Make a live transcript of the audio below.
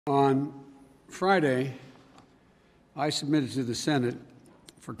On Friday, I submitted to the Senate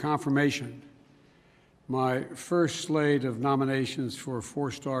for confirmation my first slate of nominations for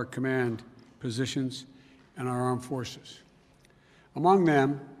four-star command positions in our armed forces. Among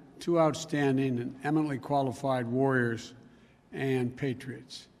them, two outstanding and eminently qualified warriors and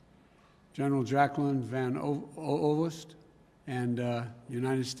patriots, General Jacqueline van Ovost and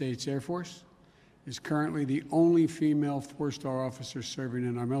United States Air Force, is currently the only female four-star officer serving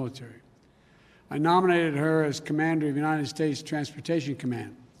in our military. I nominated her as Commander of United States Transportation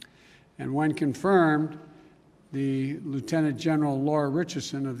Command, and when confirmed, the Lieutenant General Laura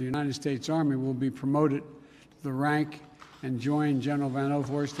Richardson of the United States Army will be promoted to the rank and join General van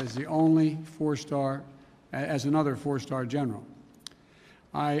Ovost as the only another four-star general.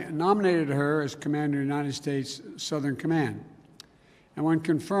 I nominated her as Commander of the United States Southern Command, and when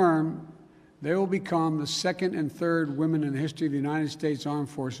confirmed, they will become the second and third women in the history of the United States Armed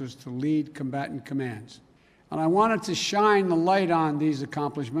Forces to lead combatant commands. And I wanted to shine the light on these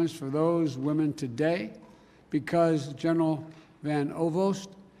accomplishments for those women today because General van Ovost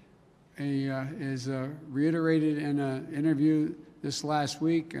is reiterated in an interview this last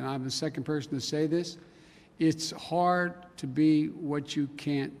week, and I'm the second person to say this, it's hard to be what you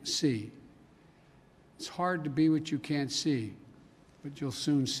can't see. It's hard to be what you can't see, but you'll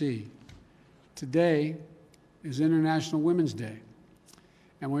soon see. Today is International Women's Day,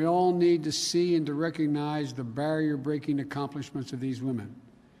 and we all need to see and to recognize the barrier-breaking accomplishments of these women.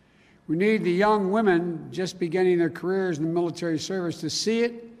 We need the young women just beginning their careers in the military service to see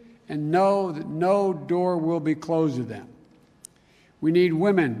it and know that no door will be closed to them. We need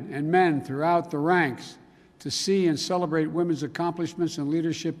women and men throughout the ranks to see and celebrate women's accomplishments and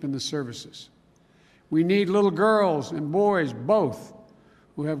leadership in the services. We need little girls and boys, both,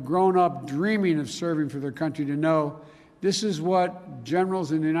 who have grown up dreaming of serving for their country to know this is what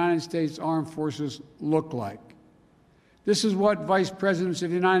generals in the United States Armed Forces look like. This is what vice presidents of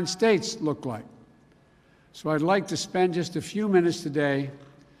the United States look like. So I'd like to spend just a few minutes today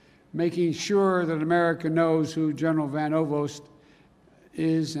making sure that America knows who General van Ovost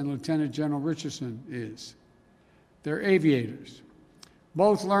is and Lieutenant General Richardson is. They're aviators.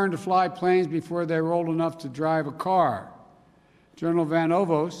 Both learned to fly planes before they were old enough to drive a car. General van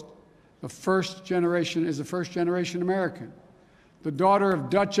Ovost, is a first-generation American, the daughter of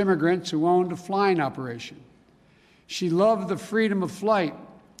Dutch immigrants who owned a flying operation. She loved the freedom of flight,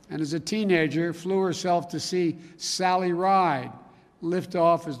 and as a teenager, flew herself to see Sally Ride lift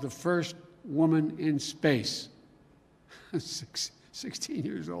off as the first woman in space. 16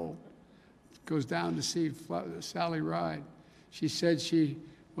 years old, goes down to see Sally Ride. She said she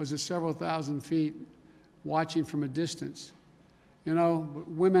was at several thousand feet watching from a distance. You know,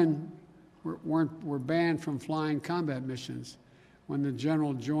 women were banned from flying combat missions when the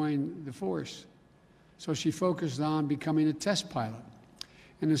general joined the force. So she focused on becoming a test pilot.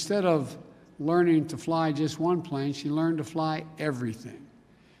 And instead of learning to fly just one plane, she learned to fly everything,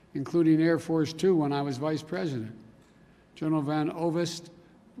 including Air Force Two when I was vice president. General van Ovost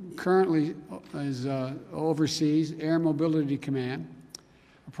currently oversees Air Mobility Command,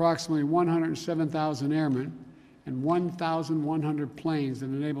 approximately 107,000 airmen, and 1,100 planes that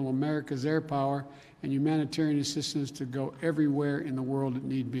enable America's air power and humanitarian assistance to go everywhere in the world it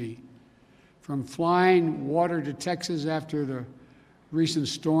need be. From flying water to Texas after the recent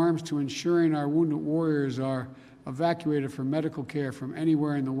storms to ensuring our wounded warriors are evacuated for medical care from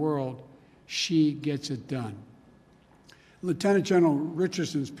anywhere in the world, she gets it done. Lieutenant General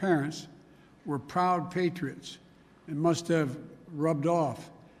Richardson's parents were proud patriots and must have rubbed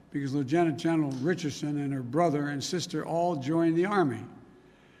off because Lieutenant General Richardson and her brother and sister all joined the Army.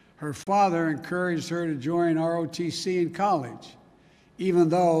 Her father encouraged her to join ROTC in college, even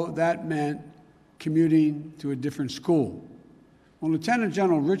though that meant commuting to a different school. When Lieutenant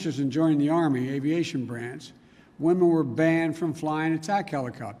General Richardson joined the Army aviation branch, women were banned from flying attack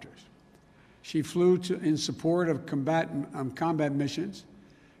helicopters. She flew in support of combat missions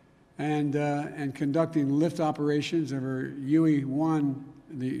and conducting lift operations of her UE-1,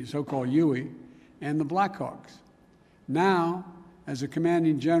 the so-called UE, and the Blackhawks. Now, as a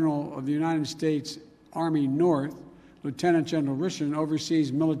commanding general of the United States Army North, Lieutenant General Richardson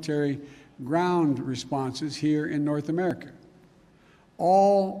oversees military ground responses here in North America.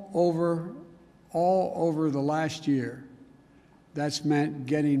 All over the last year, that's meant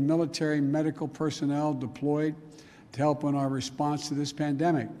getting military medical personnel deployed to help in our response to this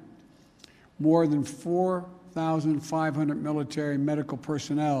pandemic. More than 4,500 military medical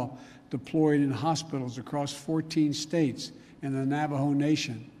personnel deployed in hospitals across 14 states in the Navajo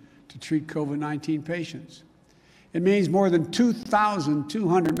Nation to treat COVID-19 patients. It means more than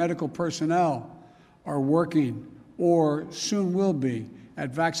 2,200 medical personnel are working or soon will be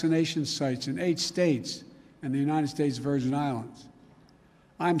at vaccination sites in 8 states and the United States Virgin Islands.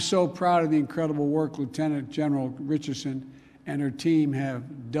 I'm so proud of the incredible work Lieutenant General Richardson and her team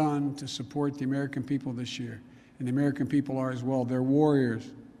have done to support the American people this year. And the American people are as well. They're warriors.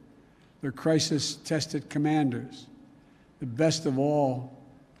 They're crisis-tested commanders. The best of all,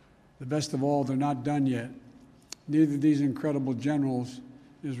 they're not done yet. Neither of these incredible generals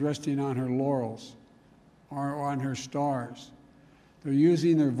is resting on her laurels or on her stars. They're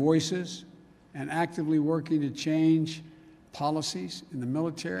using their voices and actively working to change policies in the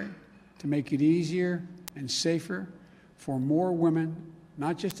military to make it easier and safer for more women,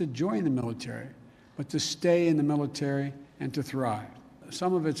 not just to join the military, but to stay in the military and to thrive.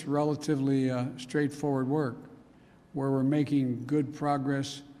 Some of it's relatively straightforward work, where we're making good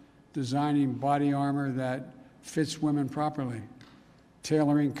progress designing body armor that fits women properly,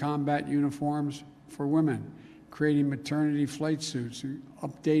 tailoring combat uniforms for women, creating maternity flight suits,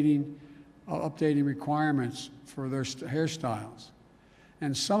 updating requirements for their hairstyles.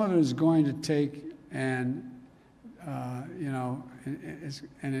 And some of it is going to take an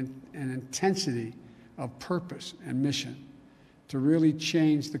intensity of purpose and mission to really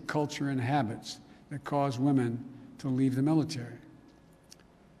change the culture and habits that cause women to leave the military.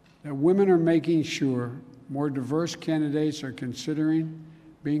 That women are making sure more diverse candidates are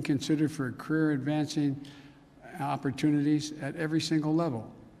being considered for career advancing opportunities at every single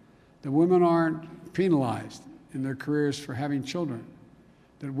level. That women aren't penalized in their careers for having children.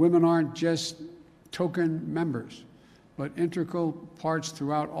 That women aren't just token members, but integral parts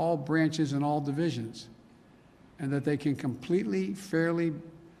throughout all branches and all divisions. And that they can completely, fairly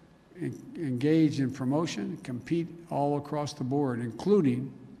engage in promotion, compete all across the board,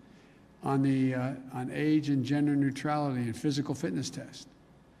 including on age and gender neutrality and physical fitness tests.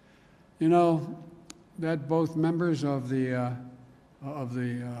 You know, that both members of the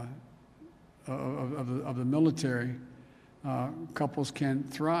military couples can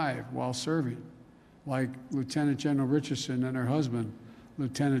thrive while serving, like Lieutenant General Richardson and her husband,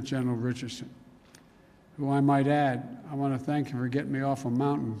 Lieutenant General Richardson, who I might add, I want to thank him for getting me off a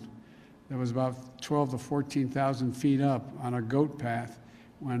mountain that was about 12,000 to 14,000 feet up on a goat path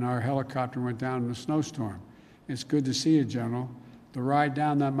when our helicopter went down in a snowstorm. It's good to see you, General. The ride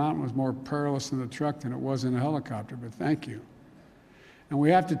down that mountain was more perilous in the truck than it was in a helicopter, but thank you. And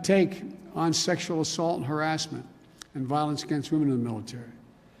we have to take on sexual assault and harassment and violence against women in the military.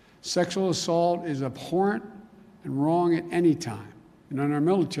 Sexual assault is abhorrent and wrong at any time. And in our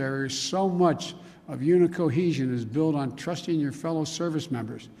military, so much of unit cohesion is built on trusting your fellow service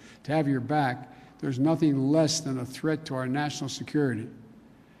members to have your back. There's nothing less than a threat to our national security.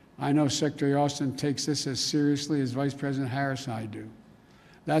 I know Secretary Austin takes this as seriously as Vice President Harris and I do.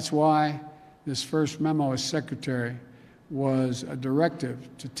 That's why this first memo as Secretary was a directive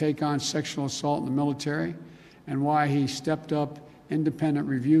to take on sexual assault in the military, and why he stepped up independent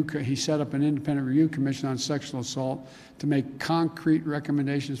review. He set up an independent review commission on sexual assault to make concrete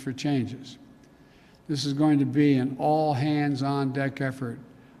recommendations for changes. This is going to be an all-hands-on-deck effort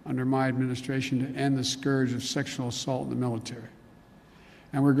under my administration to end the scourge of sexual assault in the military.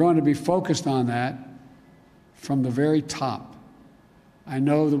 And we're going to be focused on that from the very top. I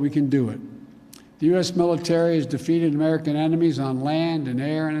know that we can do it. The U.S. military has defeated American enemies on land and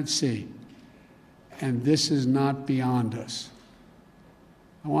air and at sea. And this is not beyond us.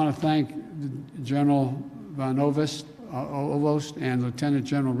 I want to thank General Ovost and Lieutenant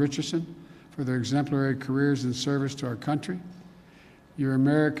General Richardson for their exemplary careers in service to our country. You're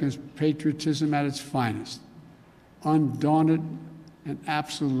America's patriotism at its finest, undaunted and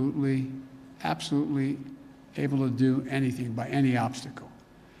absolutely able to do anything by any obstacle,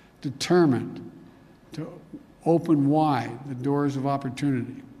 determined to open wide the doors of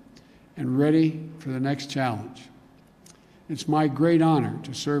opportunity, and ready for the next challenge. It's my great honor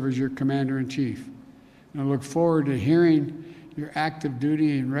to serve as your Commander-in-Chief, and I look forward to hearing your active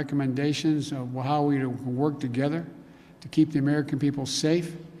duty and recommendations of how we can work together to keep the American people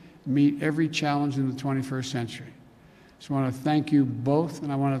safe and meet every challenge in the 21st century. So I want to thank you both,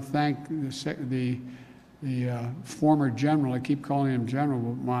 and I want to thank the former general. I keep calling him general,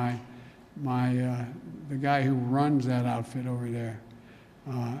 but the guy who runs that outfit over there.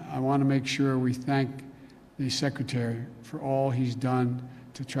 I want to make sure we thank the Secretary for all he's done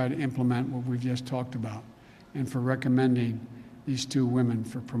to try to implement what we've just talked about, and for recommending these two women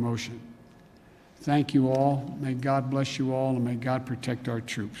for promotion. Thank you all. May God bless you all, and may God protect our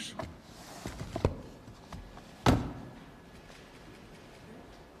troops.